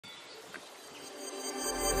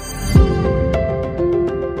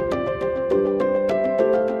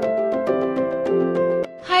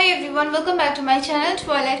back to my channel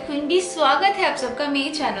Twilight QueenBee. स्वागत है आप सबका मेरे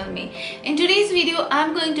चैनल में. In today's video,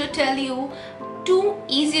 I'm going to tell you two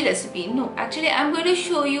easy recipe. No, actually I'm going to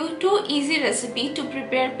show you two easy recipe to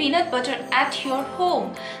prepare peanut butter at your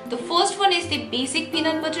home. The first one is the basic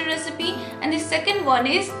peanut butter recipe and the second one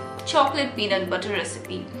is chocolate peanut butter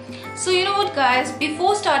recipe. So you know what guys,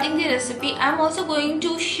 before starting the recipe, I'm also going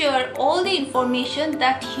to share all the information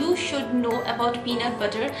that you should know about peanut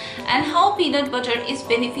butter and how peanut butter is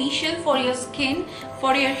beneficial for your skin,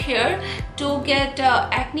 for your hair, to get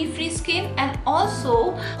acne free skin, and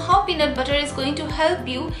also how peanut butter is going to help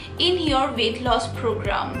you in your weight loss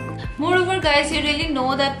program. Moreover guys, you really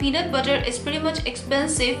know that peanut butter is pretty much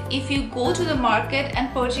expensive if you go to the market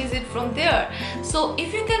and purchase it from there. So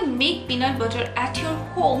if you can make peanut butter at your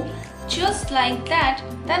home just like that,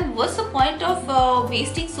 then what's the point of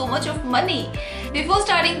wasting so much of money? Before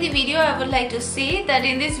starting the video, I would like to say that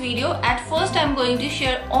in this video, at first I'm going to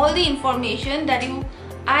share all the information that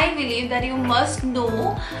I believe that you must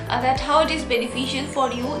know, that how it is beneficial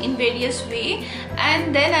for you in various way,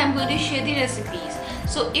 and then I'm going to share the recipes.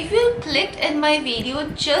 So if you clicked in my video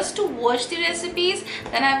just to watch the recipes,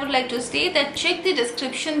 then I would like to say that check the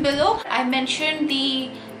description below. I mentioned the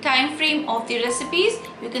time frame of the recipes.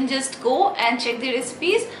 You can just go and check the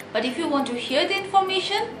recipes, but if you want to hear the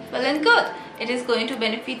information, well and good, it is going to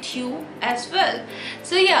benefit you as well.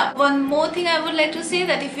 So yeah, one more thing I would like to say,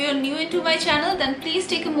 that if you are new into my channel, then please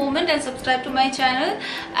take a moment and subscribe to my channel,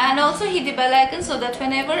 and also hit the bell icon so that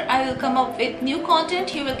whenever I will come up with new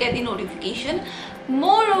content, you will get the notification.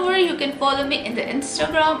 Moreover, you can follow me in the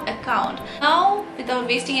Instagram account. Now, without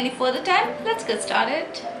wasting any further time, let's get started.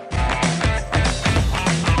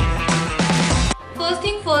 First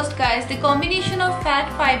thing first guys, the combination of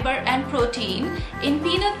fat, fiber and protein in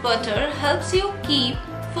peanut butter helps you keep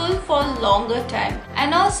full for longer time,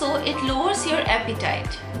 and also it lowers your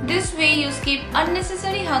appetite. This way you skip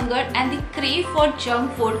unnecessary hunger and the crave for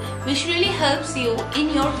junk food, which really helps you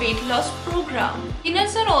in your weight loss program.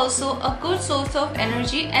 Peanuts are also a good source of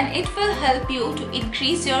energy and it will help you to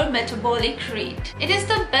increase your metabolic rate. It is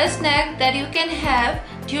the best snack that you can have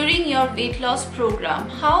during your weight loss program.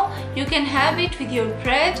 How? You can have it with your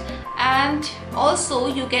bread, and also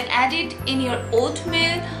you can add it in your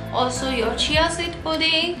oatmeal, also your chia seed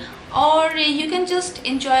pudding, or you can just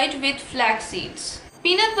enjoy it with flax seeds.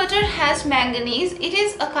 Peanut butter has manganese. It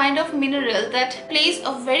is a kind of mineral that plays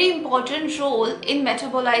a very important role in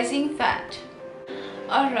metabolizing fat.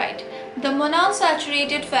 Alright, the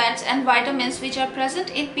monounsaturated fats and vitamins which are present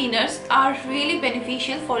in peanuts are really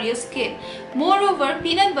beneficial for your skin. Moreover,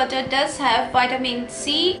 peanut butter does have vitamin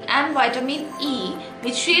C and vitamin E,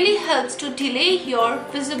 which really helps to delay your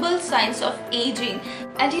visible signs of aging.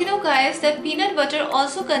 And you know guys, that peanut butter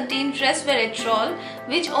also contains resveratrol,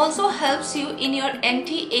 which also helps you in your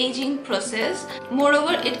anti-aging process.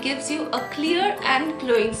 Moreover, it gives you a clear and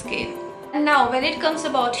glowing skin. And now when it comes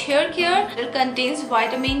about hair care, it contains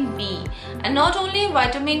vitamin B, and not only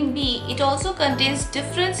vitamin B, it also contains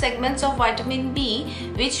different segments of vitamin B,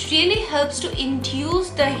 which really helps to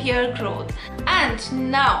induce the hair growth. And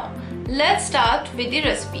now let's start with the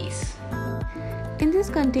recipes. In this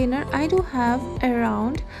container I do have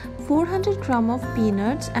around 400 gram of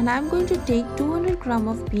peanuts, and I'm going to take 200 gram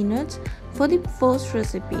of peanuts for the first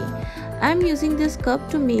recipe. I'm using this cup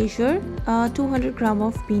to measure 200 gram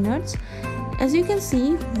of peanuts. As you can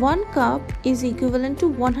see, 1 cup is equivalent to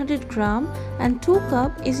 100 gram and 2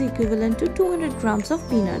 cup is equivalent to 200 grams of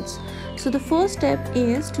peanuts. So the first step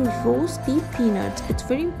is to roast the peanuts. It's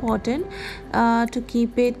very important to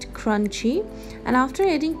keep it crunchy, and after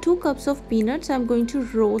adding 2 cups of peanuts, I'm going to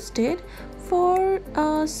roast it for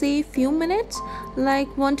say few minutes,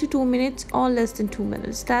 like 1 to 2 minutes or less than 2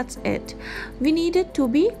 minutes. That's it. We need it to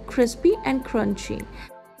be crispy and crunchy.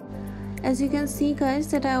 As you can see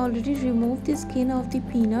guys, that I already removed the skin of the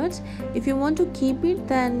peanuts. If you want to keep it,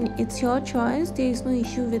 then it's your choice, there is no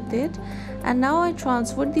issue with it. And now I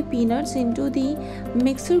transferred the peanuts into the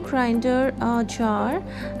mixer grinder jar,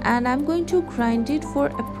 and I'm going to grind it for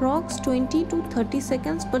approx 20 to 30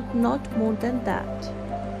 seconds, but not more than that.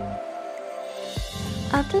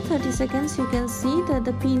 After 30 seconds, you can see that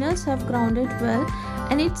the peanuts have grounded well,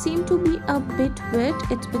 and it seemed to be a bit wet.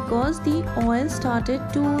 It's because the oil started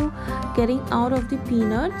to getting out of the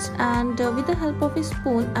peanuts, and with the help of a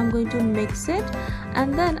spoon I'm going to mix it,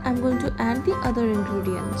 and then I'm going to add the other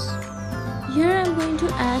ingredients. Here I'm going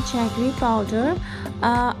to add jaggery powder.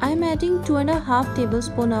 I'm adding 2.5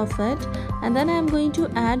 tablespoons of it, and then I'm going to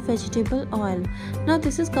add vegetable oil. Now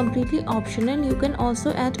this is completely optional. You can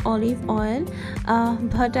also add olive oil,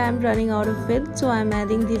 but I'm running out of it, so I'm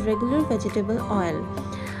adding the regular vegetable oil.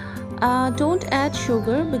 Don't add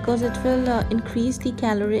sugar because it will increase the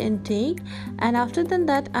calorie intake. And after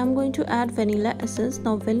that I'm going to add vanilla essence.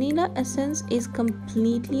 Now vanilla essence is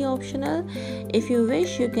completely optional. If you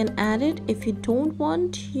wish, you can add it. If you don't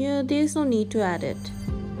want, there is no need to add it.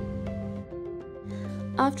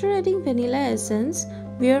 After adding vanilla essence,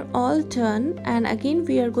 we are all done, and again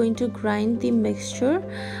we are going to grind the mixture,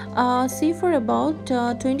 say for about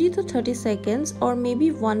 20 to 30 seconds or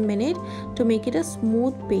maybe 1 minute to make it a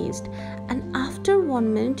smooth paste. And after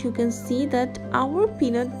 1 minute you can see that our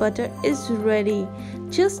peanut butter is ready.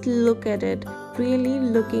 Just look at it, really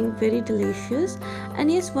looking very delicious.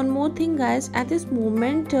 And yes, one more thing guys, at this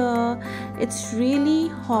moment it's really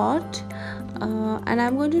hot, and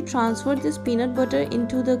I'm going to transfer this peanut butter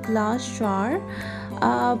into the glass jar.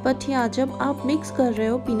 But yeah, जब आप mix कर रहे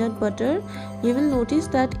हो peanut butter, you will notice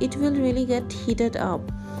that it will really get heated up.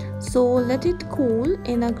 So let it cool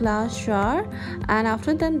in a glass jar, and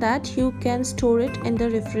after that you can store it in the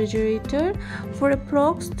refrigerator for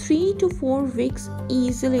approx 3 to 4 weeks.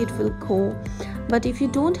 Easily it will go. But if you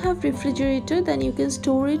don't have refrigerator, then you can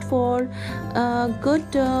store it for a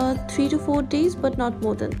good 3 to 4 days, but not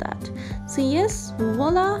more than that. So yes,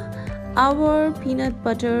 voila, our peanut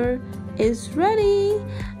butter is ready,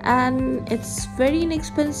 and it's very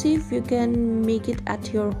inexpensive. You can make it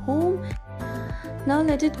at your home. Now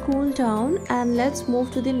let it cool down, and let's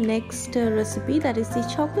move to the next recipe, that is the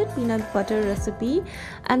chocolate peanut butter recipe.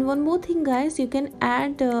 And one more thing guys, you can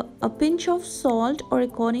add a pinch of salt, or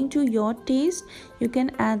according to your taste you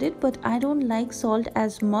can add it, but I don't like salt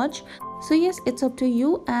as much, so yes, it's up to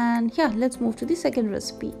you. And yeah, let's move to the second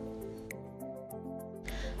recipe.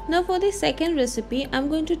 Now for the second recipe, I'm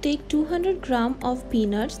going to take 200 gram of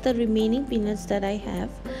peanuts, the remaining peanuts that I have,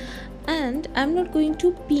 and I'm not going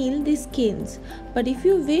to peel the skins, but if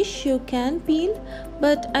you wish you can peel,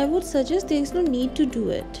 but I would suggest there is no need to do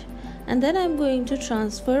it. And then I'm going to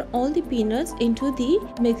transfer all the peanuts into the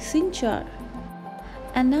mixing jar,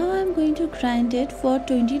 and now I'm going to grind it for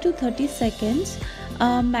 20 to 30 seconds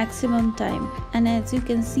maximum time. And as you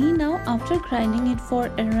can see now, after grinding it for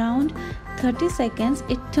around 30 seconds,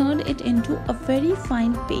 it turned it into a very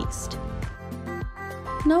fine paste.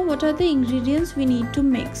 Now what are the ingredients we need to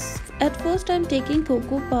mix? At first I'm taking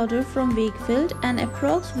cocoa powder from Wakefield, and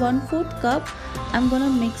approx 1/4 cup I'm gonna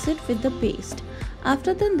mix it with the paste.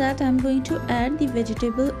 After that I'm going to add the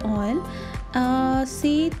vegetable oil,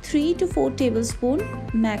 say 3 to 4 tablespoons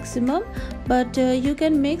maximum, but you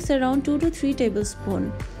can mix around 2 to 3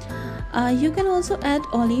 tablespoons. You can also add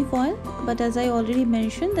olive oil, but as I already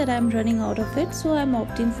mentioned that I'm running out of it, so I'm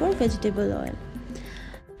opting for vegetable oil.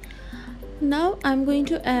 Now I'm going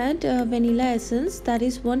to add vanilla essence, that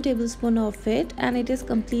is 1 tablespoon of it, and it is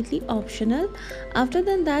completely optional. After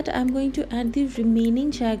that I'm going to add the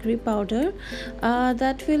remaining jaggery powder,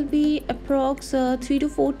 that will be approx 3 to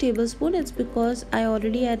 4 tablespoons. It's because I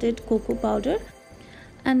already added cocoa powder.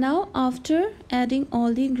 And now after adding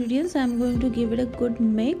all the ingredients, I'm going to give it a good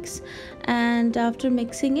mix, and after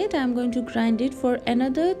mixing it I'm going to grind it for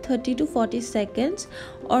another 30 to 40 seconds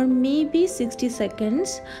or maybe 60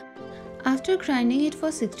 seconds. After grinding it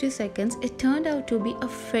for 60 seconds, it turned out to be a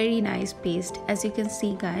very nice paste, as you can see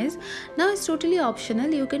guys. Now it's totally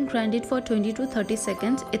optional, you can grind it for 20 to 30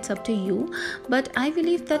 seconds, it's up to you. But I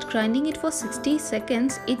believe that grinding it for 60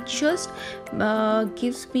 seconds, it just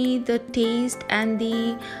gives me the taste and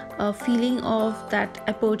the feeling of that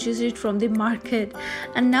I purchased it from the market.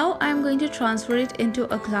 And now I'm going to transfer it into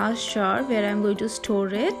a glass jar where I'm going to store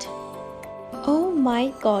it. Oh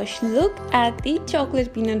my gosh, look at the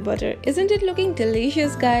chocolate peanut butter. Isn't it looking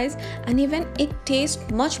delicious guys? And even it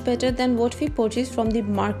tastes much better than what we purchased from the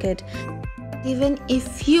market. Even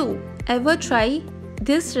if you ever try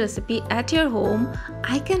this recipe at your home,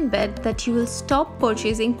 I can bet that you will stop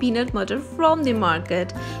purchasing peanut butter from the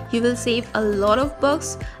market. You will save a lot of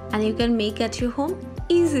bucks and you can make at your home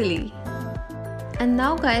easily. And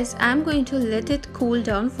now guys, I'm going to let it cool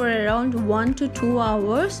down for around 1 to 2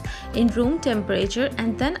 hours in room temperature,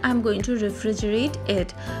 and then I'm going to refrigerate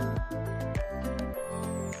it.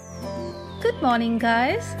 Good morning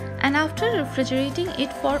guys, and after refrigerating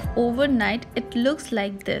it for overnight, it looks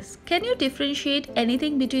like this. Can you differentiate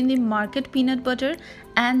anything between the market peanut butter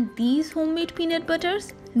and these homemade peanut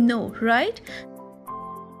butters? No, right?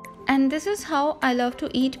 And this is how I love to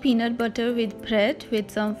eat peanut butter with bread, with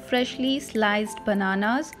some freshly sliced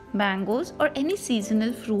bananas, mangoes or any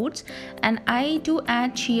seasonal fruits, and I do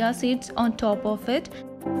add chia seeds on top of it.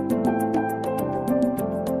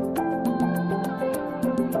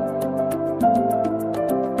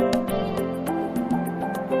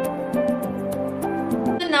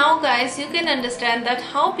 guys, you can understand that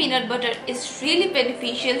how peanut butter is really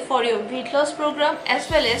beneficial for your weight loss program as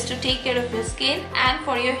well as to take care of your skin and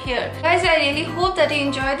for your hair. Guys, I really hope that you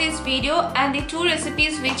enjoyed this video, and the 2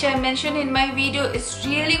 recipes which I mentioned in my video is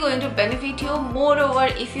really going to benefit you. Moreover,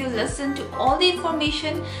 if you listen to all the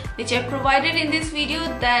information which I provided in this video,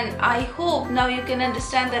 then I hope now you can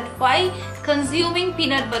understand that why consuming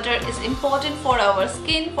peanut butter is important for our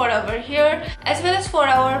skin, for our hair as well as for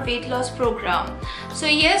our weight loss program. So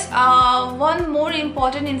yes, one more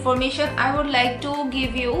important information I would like to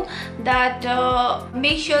give you, that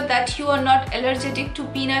make sure that you are not allergic to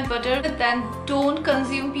peanut butter, then don't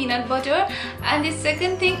consume peanut butter. And the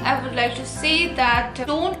second thing I would like to say, that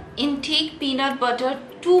don't intake peanut butter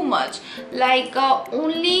too much, like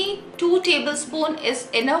only 2 tablespoons is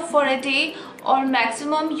enough for a day, or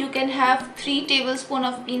maximum you can have 3 tablespoons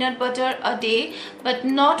of peanut butter a day, but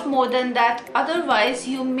not more than that. Otherwise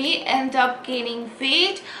you may end up gaining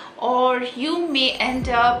weight, or you may end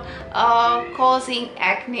up causing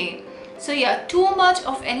acne. So yeah, too much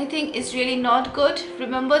of anything is really not good,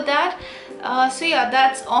 remember that. So yeah,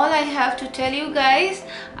 that's all I have to tell you guys.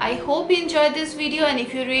 I hope you enjoyed this video, and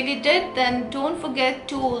if you really did, then don't forget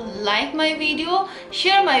to like my video,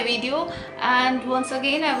 share my video, and once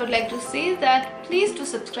again I would like to say that please do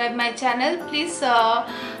subscribe my channel. Please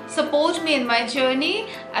support me in my journey.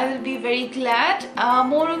 I will be very glad.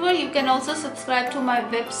 Moreover, you can also subscribe to my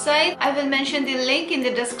website. I will mention the link in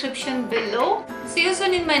the description below. See you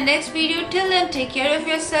soon in my next video. Till then, take care of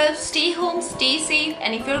yourself, stay home, stay safe,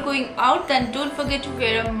 and if you're going out, then don't forget to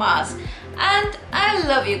wear a mask. And I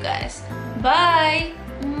love you guys. Bye.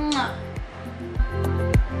 Mwah.